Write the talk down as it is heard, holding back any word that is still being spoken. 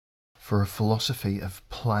for a philosophy of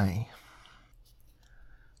play.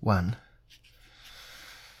 1.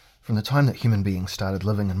 From the time that human beings started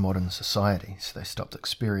living in modern societies, they stopped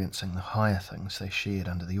experiencing the higher things they shared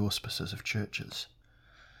under the auspices of churches.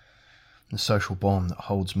 The social bond that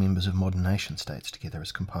holds members of modern nation-states together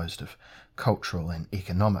is composed of cultural and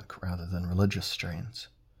economic rather than religious strands.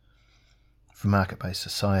 For market-based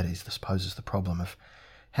societies, this poses the problem of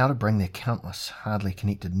how to bring their countless, hardly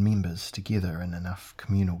connected members together in enough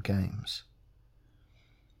communal games.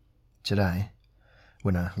 Today,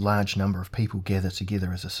 when a large number of people gather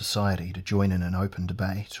together as a society to join in an open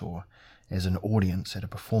debate or as an audience at a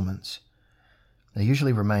performance, they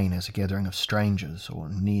usually remain as a gathering of strangers or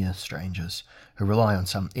near strangers who rely on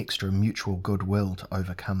some extra mutual goodwill to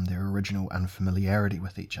overcome their original unfamiliarity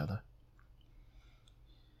with each other.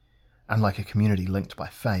 Unlike a community linked by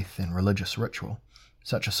faith and religious ritual,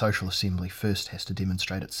 such a social assembly first has to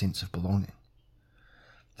demonstrate its sense of belonging.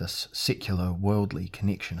 This secular, worldly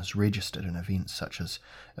connection is registered in events such as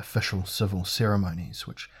official civil ceremonies,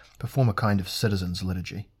 which perform a kind of citizens'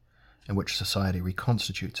 liturgy, in which society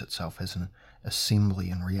reconstitutes itself as an assembly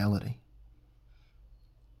in reality.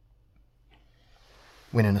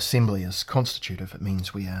 When an assembly is constitutive, it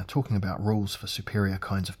means we are talking about rules for superior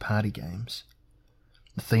kinds of party games.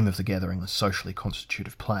 The theme of the gathering is socially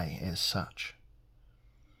constitutive play as such.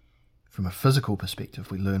 From a physical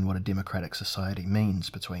perspective, we learn what a democratic society means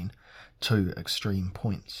between two extreme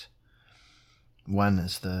points. One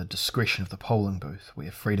is the discretion of the polling booth,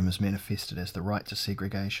 where freedom is manifested as the right to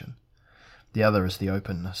segregation. The other is the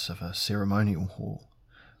openness of a ceremonial hall,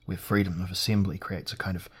 where freedom of assembly creates a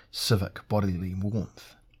kind of civic bodily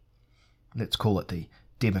warmth. Let's call it the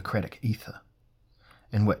democratic ether,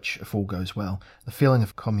 in which, if all goes well, the feeling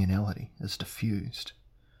of communality is diffused.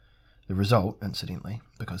 The result, incidentally,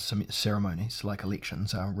 because some ceremonies, like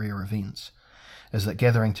elections, are rare events, is that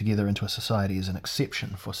gathering together into a society is an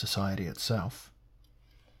exception for society itself.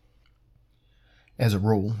 As a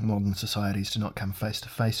rule, modern societies do not come face to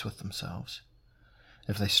face with themselves.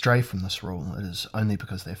 If they stray from this rule, it is only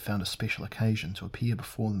because they have found a special occasion to appear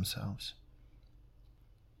before themselves.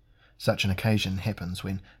 Such an occasion happens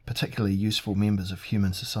when particularly useful members of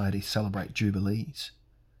human society celebrate jubilees.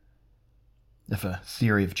 If a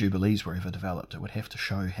theory of jubilees were ever developed, it would have to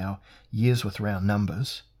show how years with round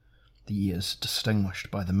numbers, the years distinguished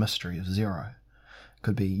by the mystery of zero,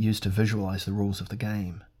 could be used to visualize the rules of the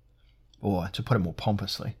game, or, to put it more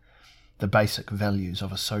pompously, the basic values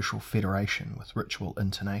of a social federation with ritual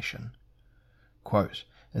intonation. Quote,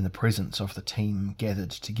 "in the presence of the team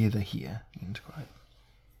gathered together here," end quote.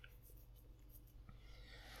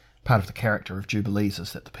 Part of the character of jubilees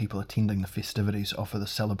is that the people attending the festivities offer the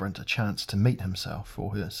celebrant a chance to meet himself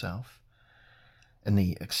or herself. In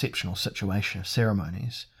the exceptional situation of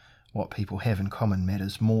ceremonies, what people have in common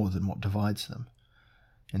matters more than what divides them,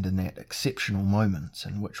 and in that exceptional moments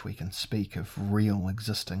in which we can speak of real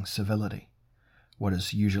existing civility, what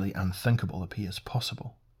is usually unthinkable appears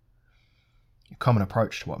possible. A common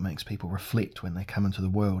approach to what makes people reflect when they come into the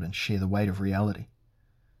world and share the weight of reality.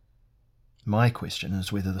 My question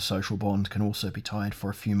is whether the social bond can also be tied for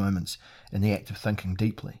a few moments in the act of thinking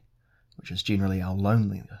deeply, which is generally our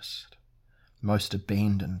loneliest, most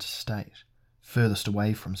abandoned state, furthest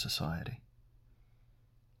away from society.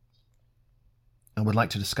 I would like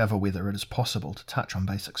to discover whether it is possible to touch on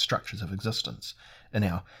basic structures of existence in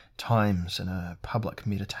our times in a public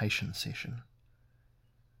meditation session.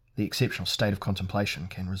 The exceptional state of contemplation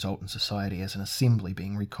can result in society as an assembly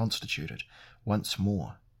being reconstituted once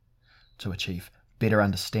more, to achieve better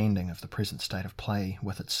understanding of the present state of play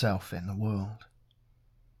with itself and the world.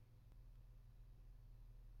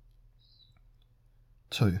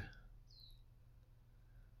 2.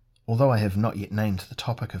 Although I have not yet named the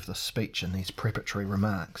topic of this speech in these preparatory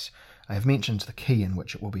remarks, I have mentioned the key in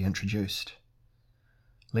which it will be introduced.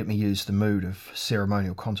 Let me use the mood of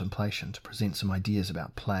ceremonial contemplation to present some ideas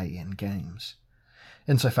about play and games,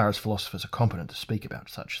 insofar as philosophers are competent to speak about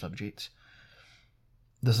such subjects.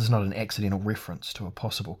 This is not an accidental reference to a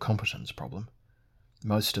possible competence problem.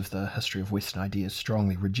 Most of the history of Western ideas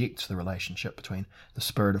strongly rejects the relationship between the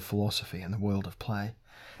spirit of philosophy and the world of play,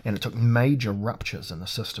 and it took major ruptures in the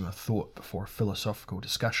system of thought before a philosophical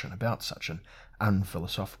discussion about such an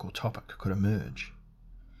unphilosophical topic could emerge.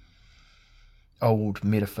 Old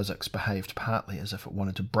metaphysics behaved partly as if it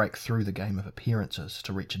wanted to break through the game of appearances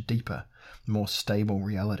to reach a deeper, more stable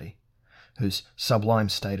reality, whose sublime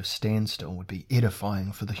state of standstill would be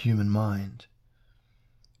edifying for the human mind.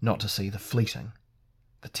 Not to see the fleeting,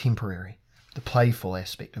 the temporary, the playful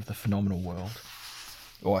aspect of the phenomenal world,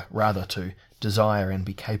 or rather to desire and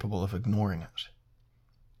be capable of ignoring it.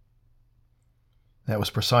 That was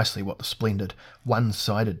precisely what the splendid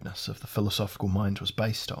one-sidedness of the philosophical mind was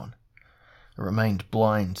based on. It remained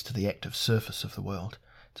blind to the active surface of the world,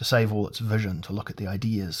 to save all its vision to look at the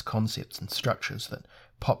ideas, concepts and structures that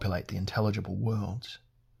populate the intelligible worlds.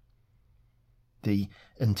 The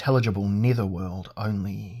intelligible netherworld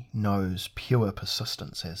only knows pure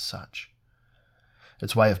persistence as such.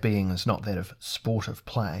 Its way of being is not that of sportive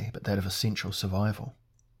play, but that of essential survival.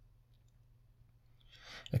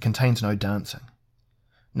 It contains no dancing,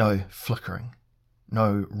 no flickering,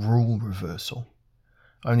 no rule reversal,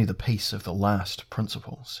 only the peace of the last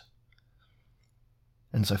principles.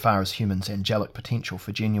 Insofar as humans' angelic potential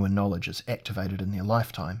for genuine knowledge is activated in their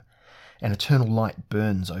lifetime, an eternal light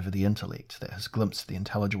burns over the intellect that has glimpsed the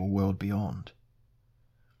intelligible world beyond,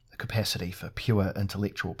 the capacity for pure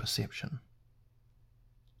intellectual perception.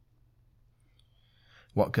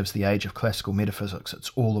 What gives the age of classical metaphysics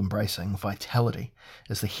its all-embracing vitality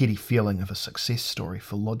is the heady feeling of a success story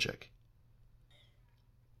for logic.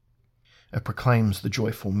 It proclaims the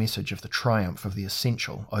joyful message of the triumph of the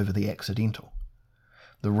essential over the accidental,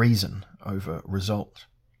 the reason over result,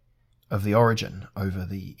 of the origin over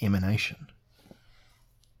the emanation.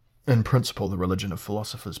 In principle, the religion of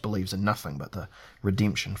philosophers believes in nothing but the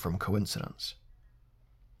redemption from coincidence.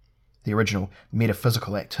 The original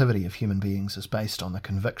metaphysical activity of human beings is based on the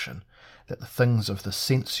conviction that the things of the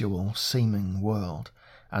sensual, seeming world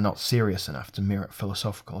are not serious enough to merit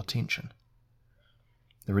philosophical attention.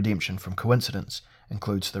 The redemption from coincidence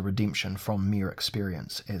includes the redemption from mere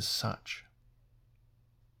experience as such.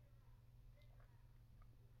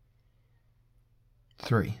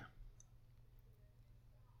 3.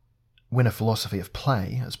 When a philosophy of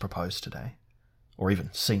play is proposed today, or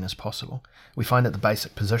even seen as possible, we find that the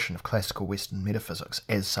basic position of classical Western metaphysics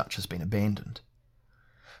as such has been abandoned.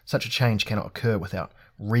 Such a change cannot occur without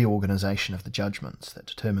reorganization of the judgments that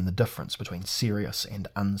determine the difference between serious and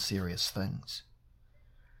unserious things.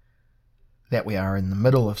 That we are in the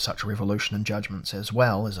middle of such a revolution in judgments, as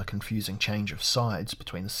well as a confusing change of sides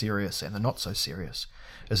between the serious and the not-so-serious,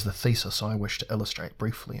 is the thesis I wish to illustrate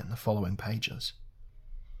briefly in the following pages.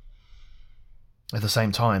 At the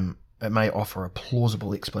same time, it may offer a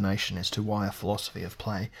plausible explanation as to why a philosophy of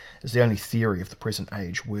play is the only theory of the present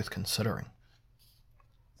age worth considering.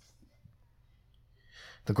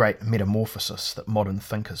 The great metamorphosis that modern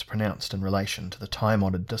thinkers pronounced in relation to the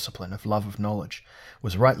time-honoured discipline of love of knowledge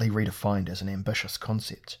was rightly redefined as an ambitious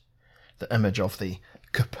concept, the image of the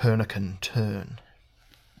Copernican turn.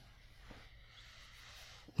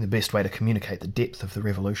 The best way to communicate the depth of the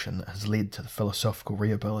revolution that has led to the philosophical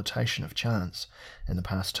rehabilitation of chance in the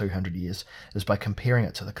past 200 years is by comparing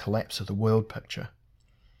it to the collapse of the world picture.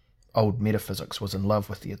 Old metaphysics was in love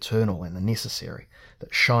with the eternal and the necessary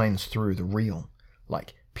that shines through the real,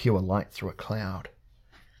 like pure light through a cloud.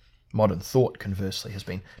 Modern thought, conversely, has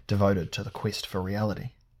been devoted to the quest for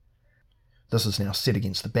reality. This is now set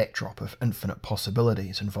against the backdrop of infinite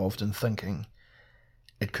possibilities involved in thinking.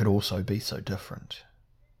 It could also be so different.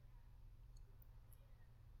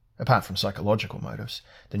 Apart from psychological motives,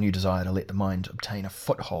 the new desire to let the mind obtain a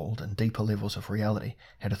foothold in deeper levels of reality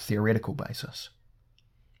had a theoretical basis.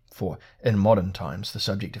 For in modern times, the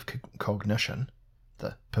subject of cognition,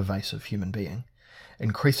 the pervasive human being,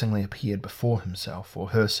 increasingly appeared before himself or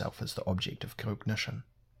herself as the object of cognition.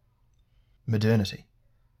 Modernity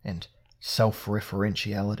and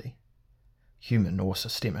self-referentiality, human or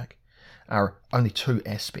systemic, are only two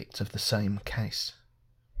aspects of the same case.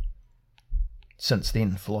 Since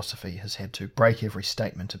then, philosophy has had to break every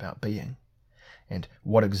statement about being, and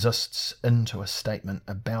what exists into a statement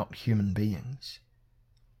about human beings.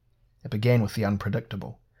 It began with the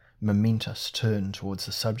unpredictable, momentous turn towards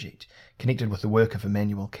the subject, connected with the work of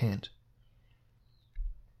Immanuel Kant,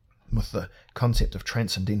 with the concept of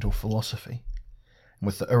transcendental philosophy, and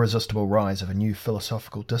with the irresistible rise of a new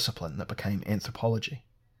philosophical discipline that became anthropology.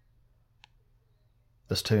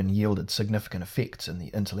 This turn yielded significant effects in the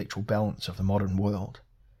intellectual balance of the modern world.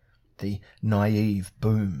 The naive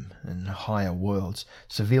boom in higher worlds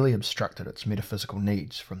severely obstructed its metaphysical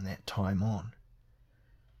needs from that time on.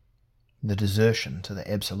 The desertion to the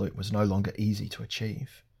absolute was no longer easy to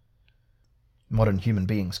achieve. Modern human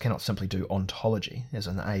beings cannot simply do ontology, as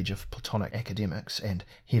in the age of Platonic academics and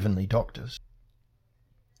heavenly doctors.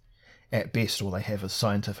 At best, all they have is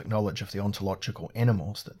scientific knowledge of the ontological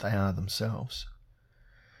animals that they are themselves.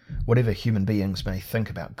 Whatever human beings may think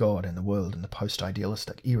about God and the world in the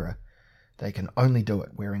post-idealistic era, they can only do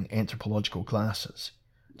it wearing anthropological glasses,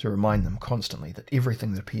 to remind them constantly that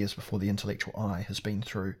everything that appears before the intellectual eye has been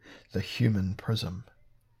through the human prism.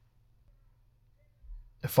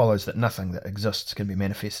 It follows that nothing that exists can be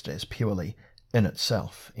manifested as purely in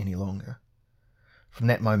itself any longer. From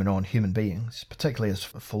that moment on, human beings, particularly as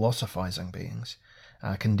philosophizing beings,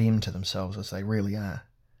 are condemned to themselves as they really are.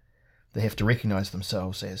 They have to recognise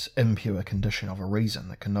themselves as impure condition of a reason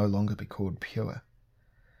that can no longer be called pure.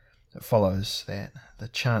 It follows that the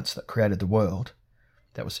chance that created the world,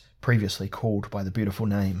 that was previously called by the beautiful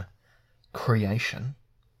name creation,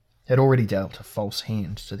 had already dealt a false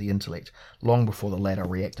hand to the intellect long before the latter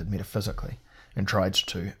reacted metaphysically and tried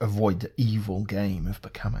to avoid the evil game of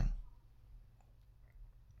becoming.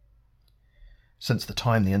 Since the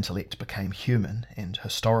time the intellect became human and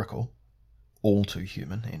historical, all too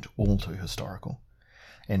human and all too historical,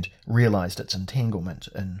 and realised its entanglement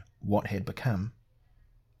in what had become,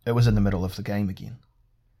 it was in the middle of the game again,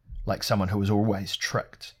 like someone who is always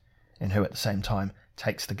tricked and who at the same time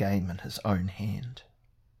takes the game in his own hand.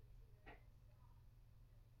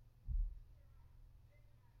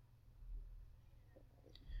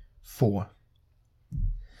 Four.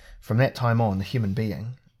 From that time on, the human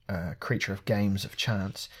being, a creature of games of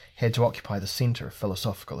chance, had to occupy the centre of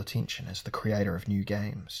philosophical attention as the creator of new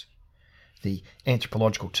games. The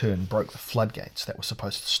anthropological turn broke the floodgates that were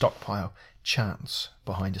supposed to stockpile chance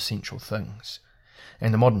behind essential things,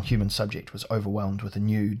 and the modern human subject was overwhelmed with a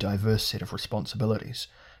new, diverse set of responsibilities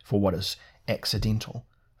for what is accidental,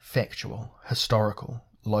 factual, historical,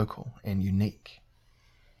 local, and unique.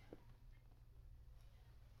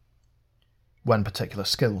 One particular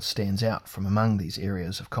skill stands out from among these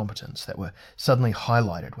areas of competence that were suddenly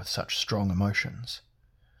highlighted with such strong emotions.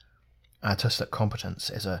 Artistic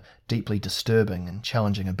competence as a deeply disturbing and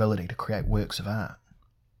challenging ability to create works of art.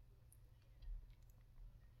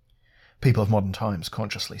 People of modern times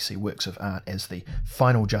consciously see works of art as the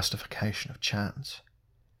final justification of chance.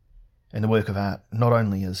 And the work of art not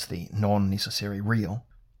only is the non-necessary real,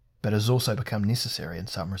 but has also become necessary in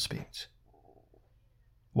some respects.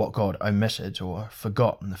 What God omitted or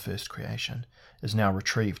forgot in the first creation is now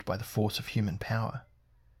retrieved by the force of human power.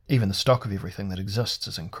 Even the stock of everything that exists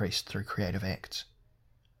is increased through creative acts.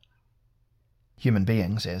 Human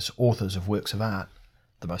beings, as authors of works of art,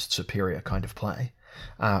 the most superior kind of play,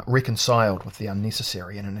 are reconciled with the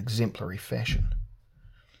unnecessary in an exemplary fashion.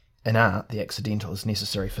 In art, the accidental is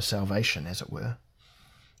necessary for salvation, as it were.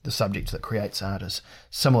 The subject that creates art is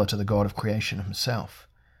similar to the God of creation himself,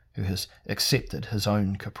 who has accepted his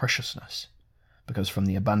own capriciousness, because from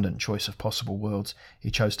the abundant choice of possible worlds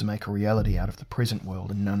he chose to make a reality out of the present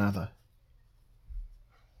world and none other.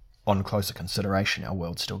 On closer consideration, our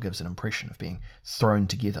world still gives an impression of being thrown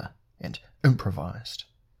together and improvised.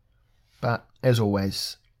 But, as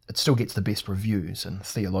always, it still gets the best reviews in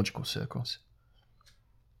theological circles.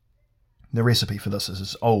 The recipe for this is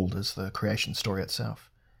as old as the creation story itself.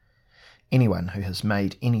 Anyone who has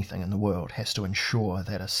made anything in the world has to ensure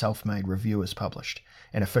that a self-made review is published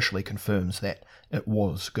and officially confirms that it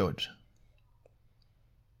was good.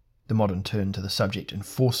 The modern turn to the subject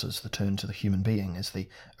enforces the turn to the human being as the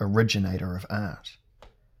originator of art.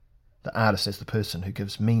 The artist as the person who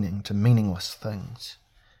gives meaning to meaningless things,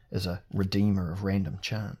 is a redeemer of random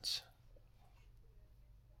chance.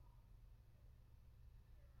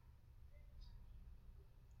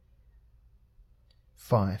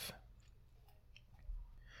 Five.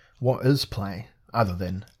 What is play, other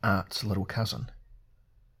than art's little cousin?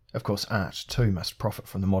 Of course, art, too, must profit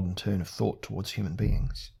from the modern turn of thought towards human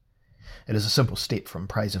beings. It is a simple step from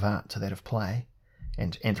praise of art to that of play,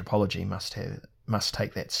 and anthropology must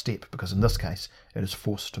take that step, because in this case it is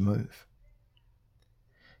forced to move.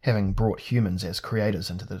 Having brought humans as creators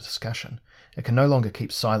into the discussion, it can no longer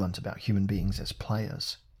keep silent about human beings as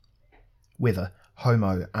players. Whether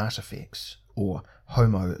homo artifex or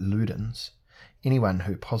homo ludens, anyone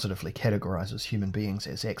who positively categorises human beings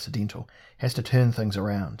as accidental has to turn things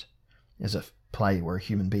around, as if play were a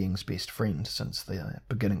human being's best friend since the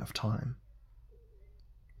beginning of time.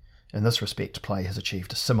 In this respect, play has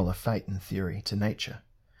achieved a similar fate in theory to nature,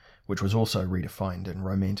 which was also redefined in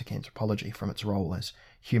romantic anthropology from its role as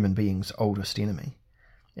human beings' oldest enemy,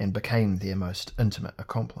 and became their most intimate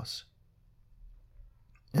accomplice.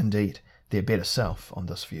 Indeed, their better self, on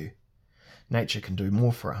this view. Nature can do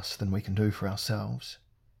more for us than we can do for ourselves.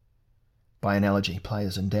 By analogy, play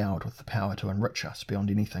is endowed with the power to enrich us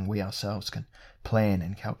beyond anything we ourselves can plan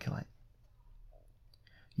and calculate.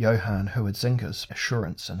 Johann Huizinga's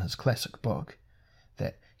assurance in his classic book,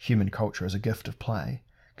 that human culture is a gift of play,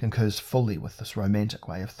 concurs fully with this romantic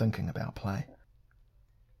way of thinking about play.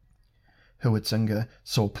 Huizinga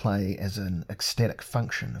saw play as an ecstatic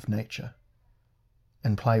function of nature.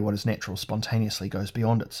 In play, what is natural spontaneously goes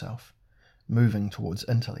beyond itself, moving towards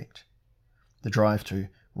intellect, the drive to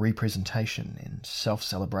representation and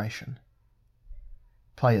self-celebration.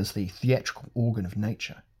 Play is the theatrical organ of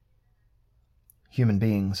nature. human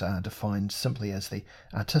beings are defined simply as the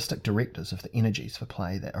artistic directors of the energies for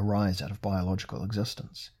play that arise out of biological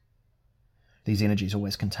existence. These energies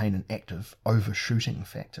always contain an active overshooting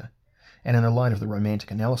factor, and in the light of the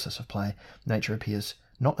romantic analysis of play, nature appears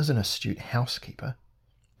not as an astute housekeeper,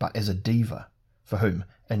 but as a diva for whom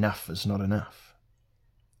enough is not enough.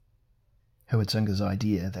 Huidzinger's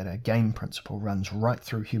idea that a game principle runs right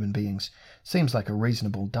through human beings seems like a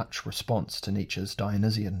reasonable Dutch response to Nietzsche's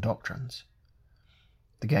Dionysian doctrines.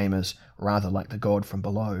 The game is rather like the god from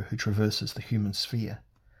below who traverses the human sphere,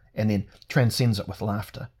 and then transcends it with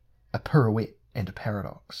laughter, a pirouette and a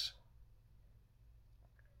paradox.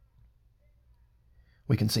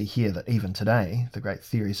 We can see here that even today, the great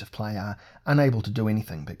theories of play are unable to do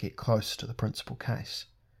anything but get close to the principal case,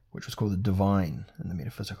 which was called the divine in the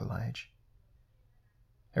metaphysical age.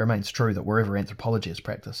 It remains true that wherever anthropology is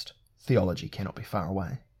practiced, theology cannot be far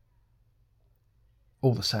away.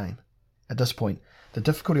 All the same, at this point, the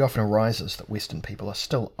difficulty often arises that Western people are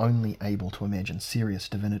still only able to imagine serious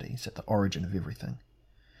divinities at the origin of everything.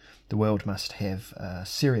 The world must have a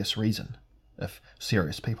serious reason if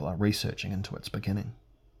serious people are researching into its beginning.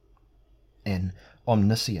 An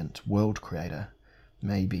omniscient world creator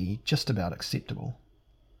may be just about acceptable,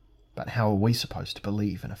 but how are we supposed to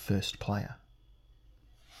believe in a first player?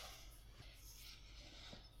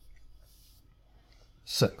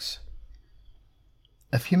 6.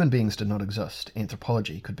 If human beings did not exist,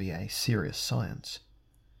 anthropology could be a serious science,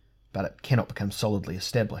 but it cannot become solidly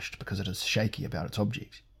established because it is shaky about its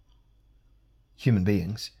object. Human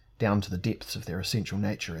beings, down to the depths of their essential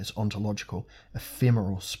nature as ontological,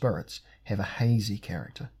 ephemeral spirits, have a hazy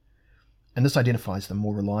character, and this identifies them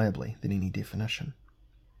more reliably than any definition.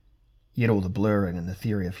 Yet all the blurring in the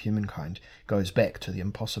theory of humankind goes back to the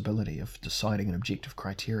impossibility of deciding an objective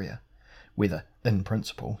criteria, whether, in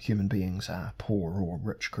principle, human beings are poor or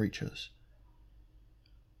rich creatures.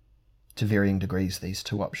 To varying degrees, these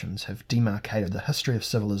two options have demarcated the history of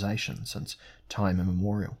civilization since time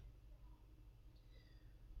immemorial.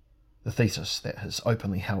 The thesis that has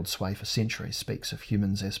openly held sway for centuries speaks of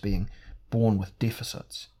humans as being born with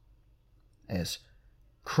deficits, as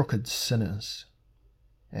crooked sinners,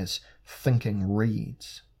 as thinking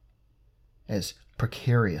reeds, as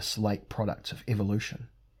precarious late products of evolution,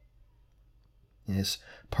 as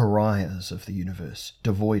pariahs of the universe,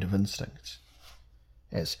 devoid of instincts,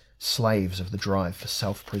 as slaves of the drive for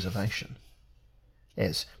self-preservation,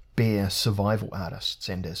 as bare survival artists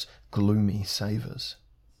and as gloomy saviours.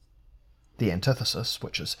 The antithesis,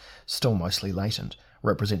 which is still mostly latent,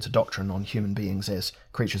 represents a doctrine on human beings as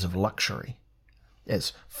creatures of luxury,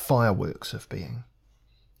 as fireworks of being,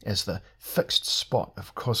 as the fixed spot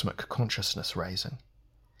of cosmic consciousness raising,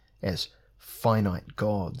 as finite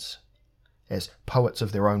gods, as poets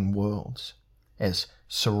of their own worlds, as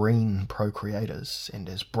serene procreators, and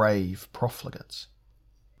as brave profligates.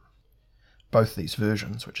 Both these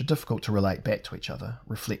versions, which are difficult to relate back to each other,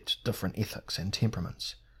 reflect different ethics and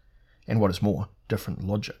temperaments, and what is more, different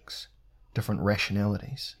logics, different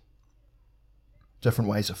rationalities, different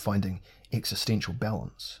ways of finding existential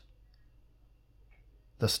balance.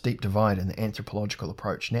 This deep divide in the anthropological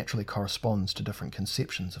approach naturally corresponds to different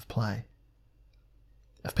conceptions of play.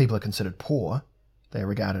 If people are considered poor, they are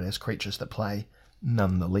regarded as creatures that play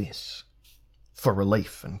nonetheless, for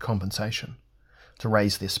relief and compensation, to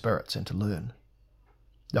raise their spirits and to learn.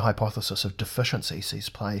 The hypothesis of deficiency sees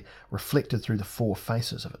play reflected through the four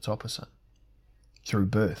faces of its opposite, through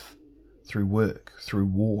birth, through work, through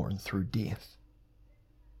war, and through death.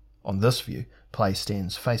 On this view, play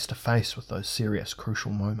stands face to face with those serious,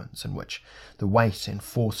 crucial moments in which the weight and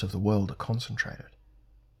force of the world are concentrated.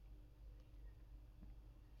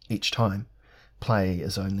 Each time, play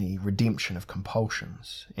is only redemption of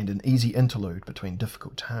compulsions and an easy interlude between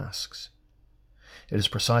difficult tasks. It is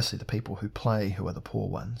precisely the people who play who are the poor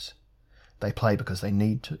ones. They play because they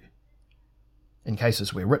need to. In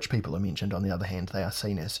cases where rich people are mentioned, on the other hand, they are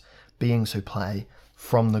seen as beings who play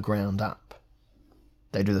from the ground up.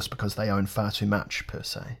 They do this because they own far too much, per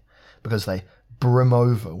se, because they brim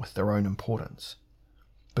over with their own importance,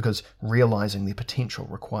 because realizing their potential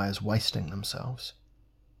requires wasting themselves.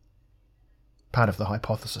 Part of the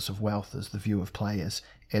hypothesis of wealth is the view of play as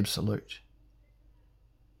absolute.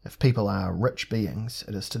 If people are rich beings,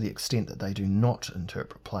 it is to the extent that they do not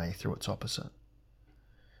interpret play through its opposite.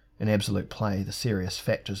 In absolute play, the serious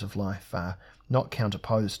factors of life are not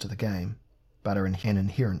counterposed to the game, but are an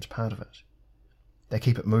inherent part of it. They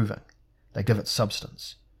keep it moving, they give it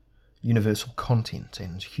substance, universal content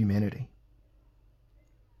and humanity.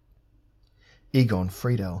 Egon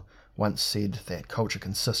Friedel once said that culture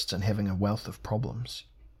consists in having a wealth of problems.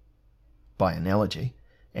 By analogy,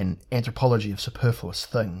 An anthropology of superfluous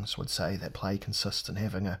things would say that play consists in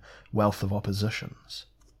having a wealth of oppositions.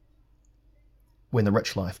 When the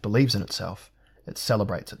rich life believes in itself, it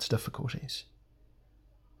celebrates its difficulties.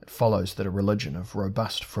 It follows that a religion of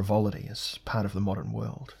robust frivolity is part of the modern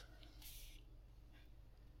world.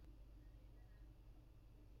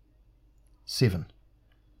 7.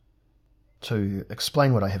 To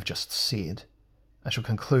explain what I have just said, I shall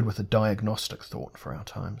conclude with a diagnostic thought for our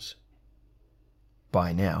times.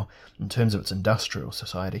 By now, in terms of its industrial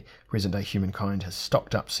society, present-day humankind has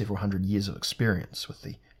stocked up several hundred years of experience with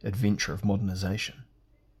the adventure of modernization.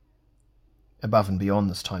 Above and beyond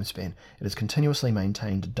this time span, it has continuously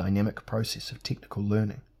maintained a dynamic process of technical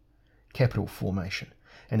learning, capital formation,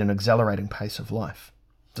 and an exhilarating pace of life,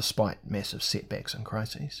 despite massive setbacks and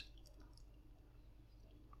crises.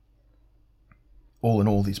 All in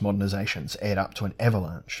all, these modernizations add up to an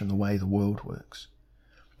avalanche in the way the world works.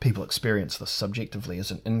 People experience this subjectively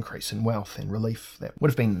as an increase in wealth and relief that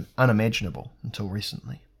would have been unimaginable until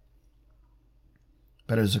recently.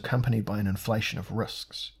 But it is accompanied by an inflation of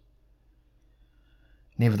risks.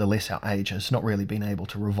 Nevertheless, our age has not really been able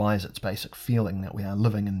to revise its basic feeling that we are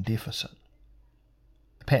living in deficit.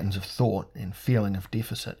 The patterns of thought and feeling of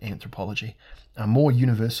deficit anthropology are more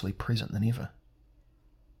universally present than ever.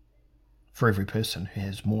 For every person who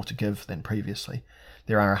has more to give than previously,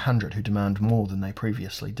 there are 100 who demand more than they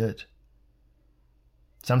previously did.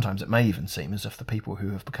 Sometimes it may even seem as if the people who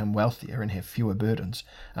have become wealthier and have fewer burdens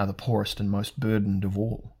are the poorest and most burdened of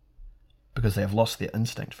all, because they have lost their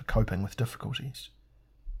instinct for coping with difficulties.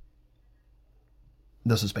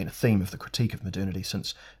 This has been a theme of the critique of modernity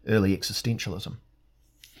since early existentialism.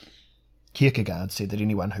 Kierkegaard said that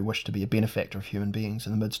anyone who wished to be a benefactor of human beings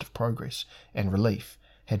in the midst of progress and relief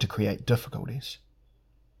had to create difficulties.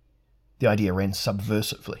 The idea ran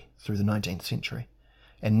subversively through the 19th century,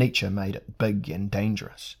 and Nietzsche made it big and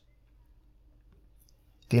dangerous.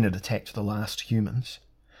 Then it attacked the last humans,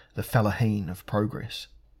 the fellaheen of progress.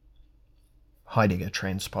 Heidegger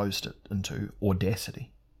transposed it into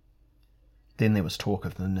audacity. Then there was talk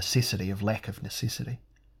of the necessity of lack of necessity.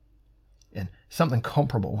 And something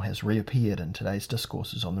comparable has reappeared in today's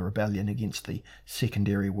discourses on the rebellion against the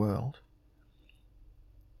secondary world.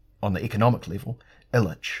 On the economic level,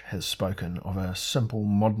 Illich has spoken of a simple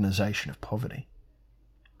modernization of poverty.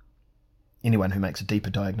 Anyone who makes a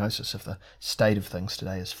deeper diagnosis of the state of things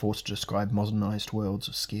today is forced to describe modernized worlds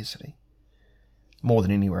of scarcity. More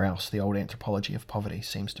than anywhere else, the old anthropology of poverty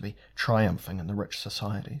seems to be triumphing in the rich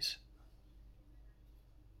societies.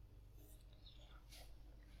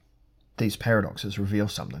 These paradoxes reveal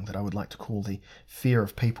something that I would like to call the fear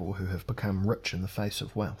of people who have become rich in the face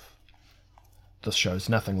of wealth. This shows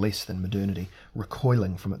nothing less than modernity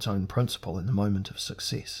recoiling from its own principle in the moment of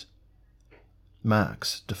success.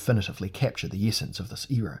 Marx definitively captured the essence of this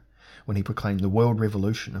era when he proclaimed the world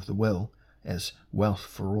revolution of the will as wealth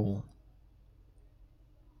for all.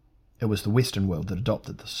 It was the Western world that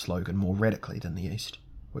adopted this slogan more radically than the East,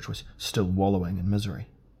 which was still wallowing in misery.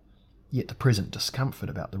 Yet the present discomfort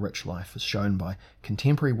about the rich life is shown by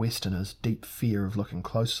contemporary Westerners' deep fear of looking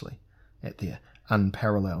closely at their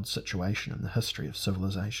unparalleled situation in the history of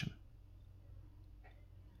civilization.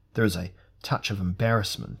 There is a touch of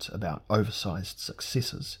embarrassment about oversized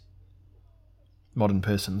successes. Modern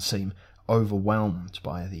persons seem overwhelmed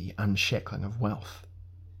by the unshackling of wealth.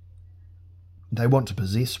 They want to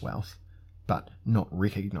possess wealth, but not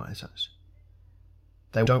recognize it.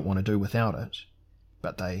 They don't want to do without it,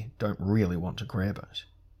 but they don't really want to grab it.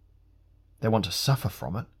 They want to suffer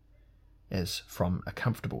from it, as from a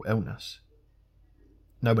comfortable illness.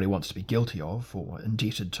 Nobody wants to be guilty of or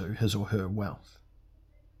indebted to his or her wealth.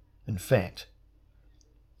 In fact,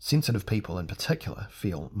 sensitive people in particular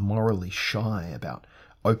feel morally shy about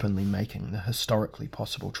openly making the historically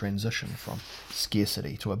possible transition from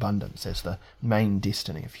scarcity to abundance as the main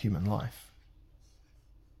destiny of human life.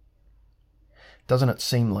 Doesn't it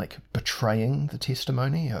seem like betraying the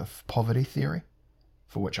testimony of poverty theory,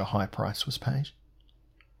 for which a high price was paid?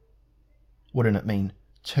 Wouldn't it mean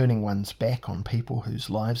turning one's back on people whose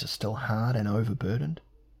lives are still hard and overburdened?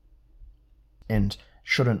 And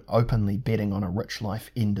shouldn't openly betting on a rich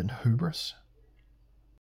life end in hubris?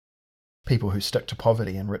 People who stick to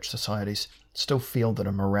poverty in rich societies still feel that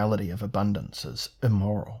a morality of abundance is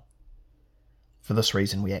immoral. For this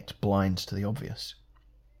reason we act blind to the obvious.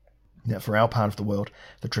 That for our part of the world,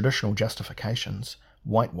 the traditional justifications,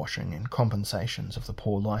 whitewashing and compensations of the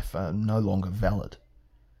poor life are no longer valid.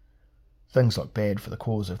 Things look bad for the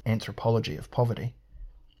cause of anthropology of poverty,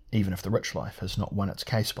 even if the rich life has not won its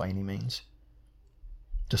case by any means.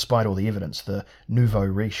 Despite all the evidence, the nouveau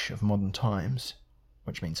riche of modern times,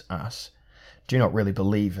 which means us, do not really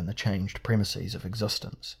believe in the changed premises of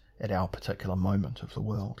existence at our particular moment of the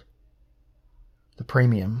world. The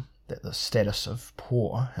premium that the status of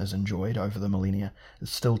poor has enjoyed over the millennia is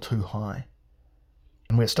still too high,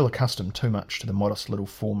 and we're still accustomed too much to the modest little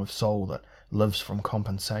form of soul that lives from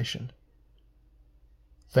compensation.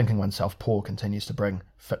 Thinking oneself poor continues to bring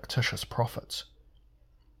fictitious profits,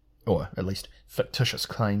 or at least fictitious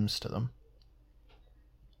claims to them.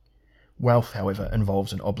 Wealth, however,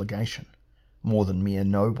 involves an obligation, more than mere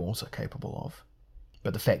nobles are capable of.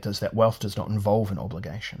 But the fact is that wealth does not involve an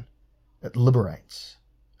obligation. It liberates.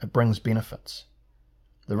 It brings benefits.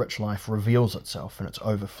 The rich life reveals itself in its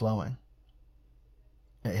overflowing.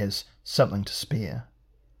 It has something to spare.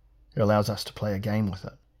 It allows us to play a game with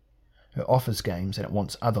it. It offers games and it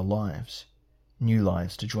wants other lives, new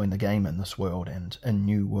lives to join the game in this world and in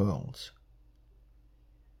new worlds.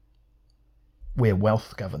 Where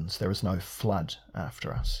wealth governs, there is no flood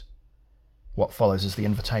after us. What follows is the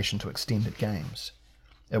invitation to extended games.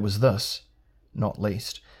 It was this, not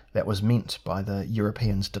least, that was meant by the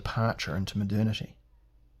Europeans' departure into modernity.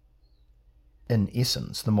 In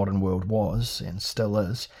essence, the modern world was, and still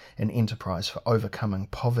is, an enterprise for overcoming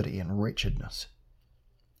poverty and wretchedness.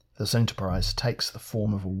 This enterprise takes the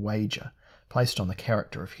form of a wager placed on the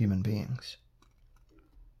character of human beings.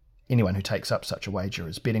 Anyone who takes up such a wager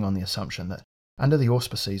is betting on the assumption that, under the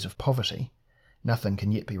auspices of poverty, nothing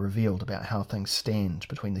can yet be revealed about how things stand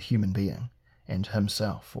between the human being and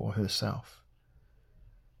himself or herself.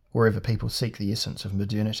 Wherever people seek the essence of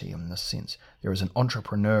modernity in this sense, there is an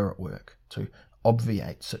entrepreneur at work to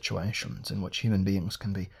obviate situations in which human beings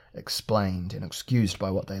can be explained and excused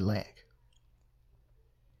by what they lack.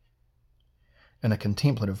 In a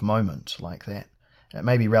contemplative moment like that, it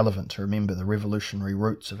may be relevant to remember the revolutionary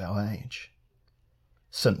roots of our age.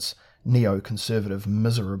 Since neoconservative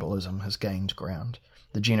miserabilism has gained ground,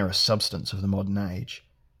 the generous substance of the modern age,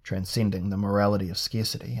 transcending the morality of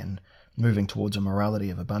scarcity and moving towards a morality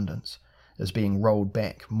of abundance, is being rolled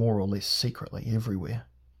back more or less secretly everywhere.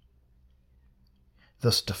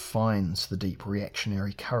 This defines the deep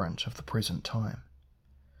reactionary current of the present time.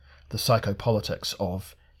 The psychopolitics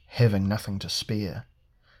of having nothing to spare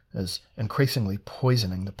is increasingly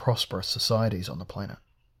poisoning the prosperous societies on the planet.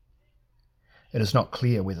 It is not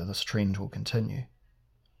clear whether this trend will continue.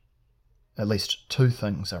 At least two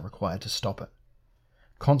things are required to stop it.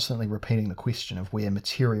 Constantly repeating the question of where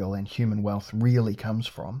material and human wealth really comes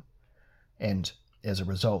from, and, as a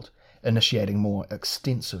result, initiating more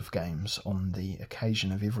extensive games on the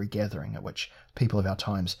occasion of every gathering at which people of our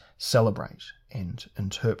times celebrate and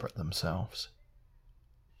interpret themselves.